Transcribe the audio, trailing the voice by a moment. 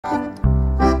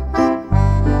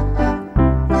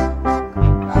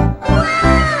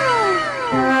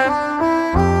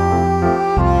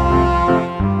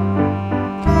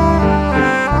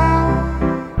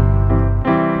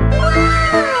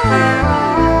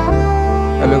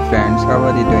friends, how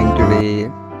are you doing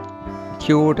today?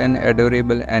 Cute and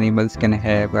adorable animals can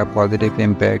have a positive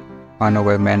impact on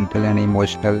our mental and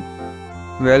emotional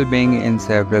well-being in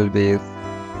several ways.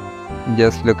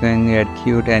 Just looking at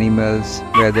cute animals,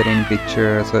 whether in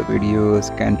pictures or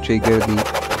videos, can trigger the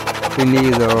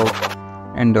release of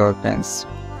endorphins,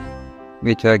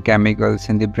 which are chemicals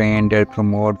in the brain that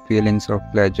promote feelings of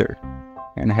pleasure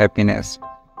and happiness.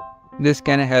 This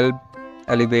can help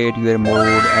elevate your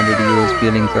mood and reduce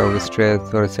feelings of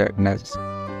stress or sadness.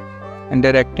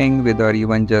 Interacting with or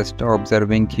even just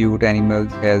observing cute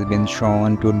animals has been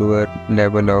shown to lower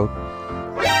level of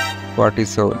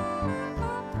cortisol,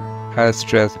 a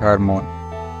stress hormone.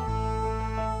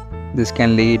 This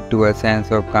can lead to a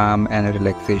sense of calm and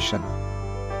relaxation.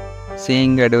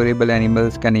 Seeing adorable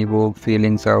animals can evoke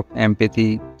feelings of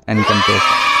empathy and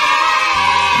compassion.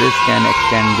 This can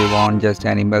extend beyond just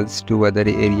animals to other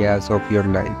areas of your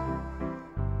life,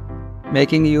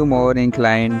 making you more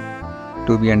inclined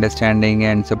to be understanding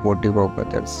and supportive of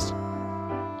others.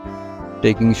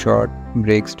 Taking short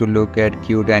breaks to look at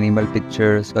cute animal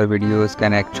pictures or videos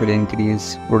can actually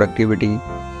increase productivity.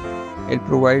 It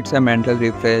provides a mental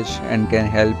refresh and can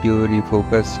help you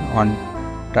refocus on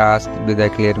tasks with a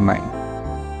clear mind.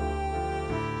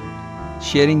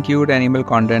 Sharing cute animal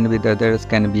content with others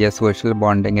can be a social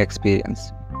bonding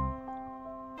experience.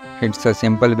 It's a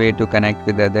simple way to connect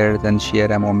with others and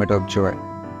share a moment of joy.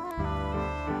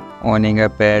 Owning a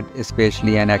pet,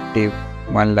 especially an active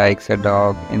one like a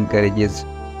dog, encourages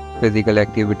physical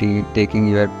activity. Taking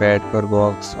your pet for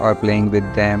walks or playing with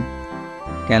them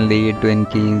can lead to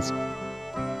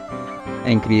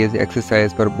increased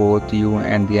exercise for both you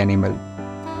and the animal.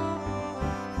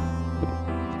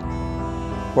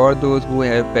 For those who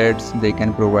have pets, they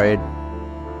can provide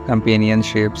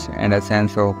companionships and a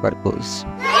sense of purpose.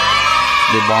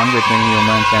 The bond between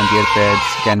humans and their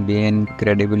pets can be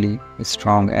incredibly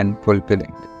strong and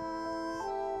fulfilling.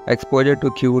 Exposure to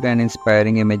cute and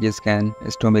inspiring images can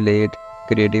stimulate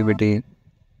creativity.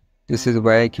 This is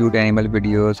why cute animal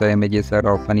videos or images are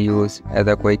often used as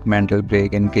a quick mental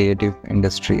break in creative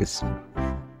industries.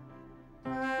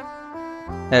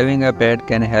 Having a pet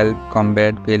can help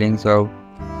combat feelings of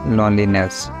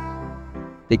loneliness.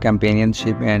 The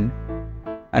companionship and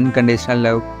unconditional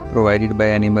love provided by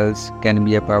animals can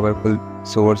be a powerful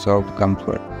source of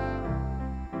comfort.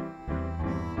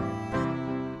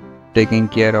 Taking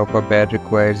care of a pet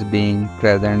requires being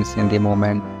present in the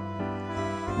moment.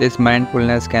 This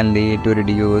mindfulness can lead to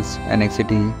reduced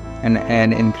anxiety and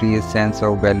an increased sense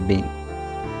of well-being.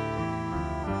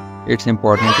 It's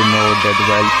important to note that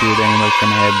while cute animals can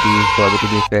have these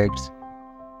positive effects,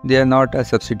 they are not a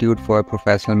substitute for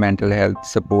professional mental health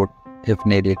support if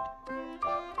needed.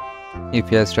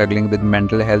 If you are struggling with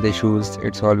mental health issues,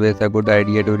 it's always a good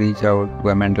idea to reach out to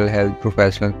a mental health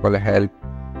professional for help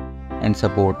and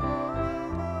support.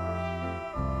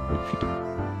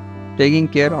 Taking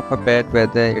care of a pet,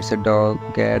 whether it's a dog,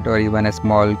 cat, or even a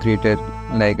small creature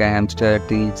like a hamster,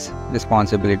 teaches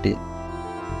responsibility.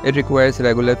 It requires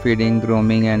regular feeding,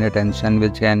 grooming, and attention,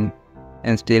 which can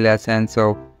instill a sense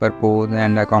of purpose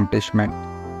and accomplishment.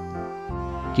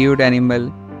 Cute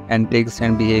animal antics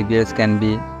and behaviors can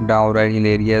be downright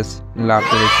hilarious.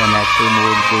 Laughter is a natural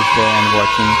mood booster, and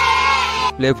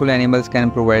watching playful animals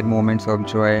can provide moments of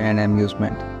joy and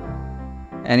amusement.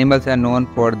 Animals are known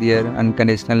for their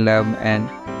unconditional love and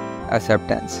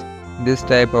acceptance. This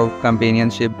type of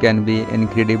companionship can be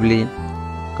incredibly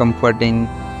comforting,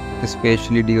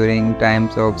 especially during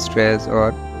times of stress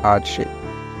or hardship.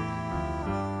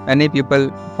 Many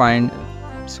people find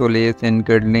solace in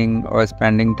cuddling or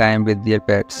spending time with their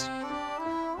pets.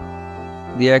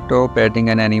 The act of petting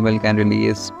an animal can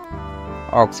release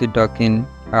oxytocin,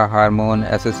 a hormone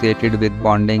associated with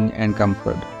bonding and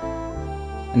comfort.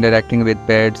 Interacting with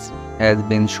pets has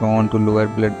been shown to lower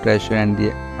blood pressure and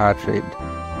the heart rate.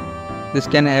 This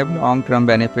can have long-term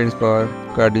benefits for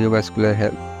cardiovascular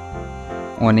health.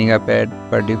 Owning a pet,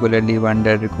 particularly one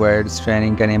that requires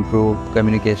training, can improve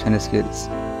communication skills.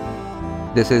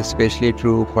 This is especially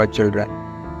true for children,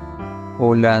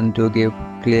 who learn to give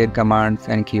clear commands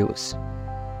and cues.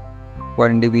 For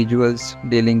individuals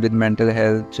dealing with mental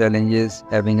health challenges,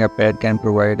 having a pet can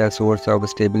provide a source of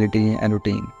stability and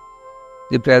routine.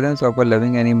 The presence of a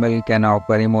loving animal can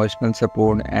offer emotional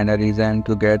support and a reason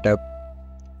to get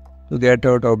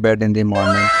out of bed in the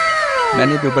morning.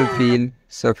 Many people feel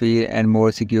safer and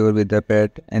more secure with a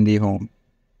pet in the home.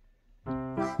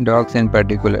 Dogs in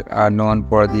particular are known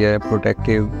for their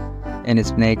protective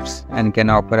instincts and can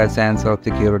offer a sense of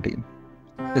security,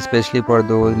 especially for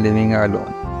those living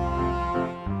alone.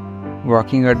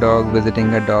 Walking a dog,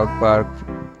 visiting a dog park,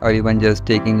 or even just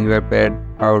taking your pet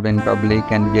out in public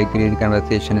can be a great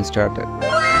conversation starter.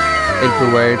 It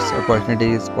provides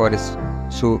opportunities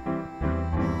so-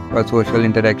 for social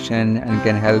interaction and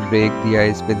can help break the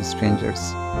ice with strangers.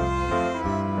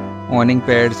 Owning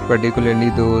pets,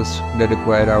 particularly those that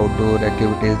require outdoor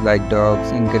activities like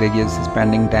dogs, encourages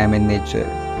spending time in nature.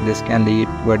 This can lead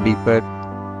to a deeper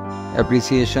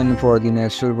appreciation for the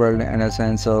natural world and a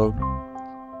sense of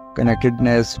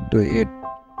connectedness to it.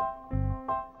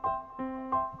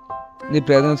 The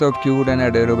presence of cute and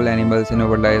adorable animals in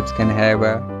our lives can have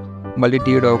a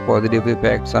multitude of positive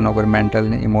effects on our mental,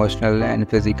 emotional, and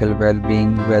physical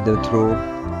well-being, whether through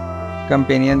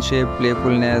companionship,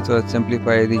 playfulness, or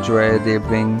simplify the joy they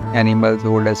bring. Animals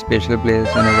hold a special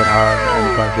place in our heart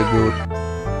and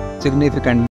contribute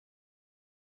significantly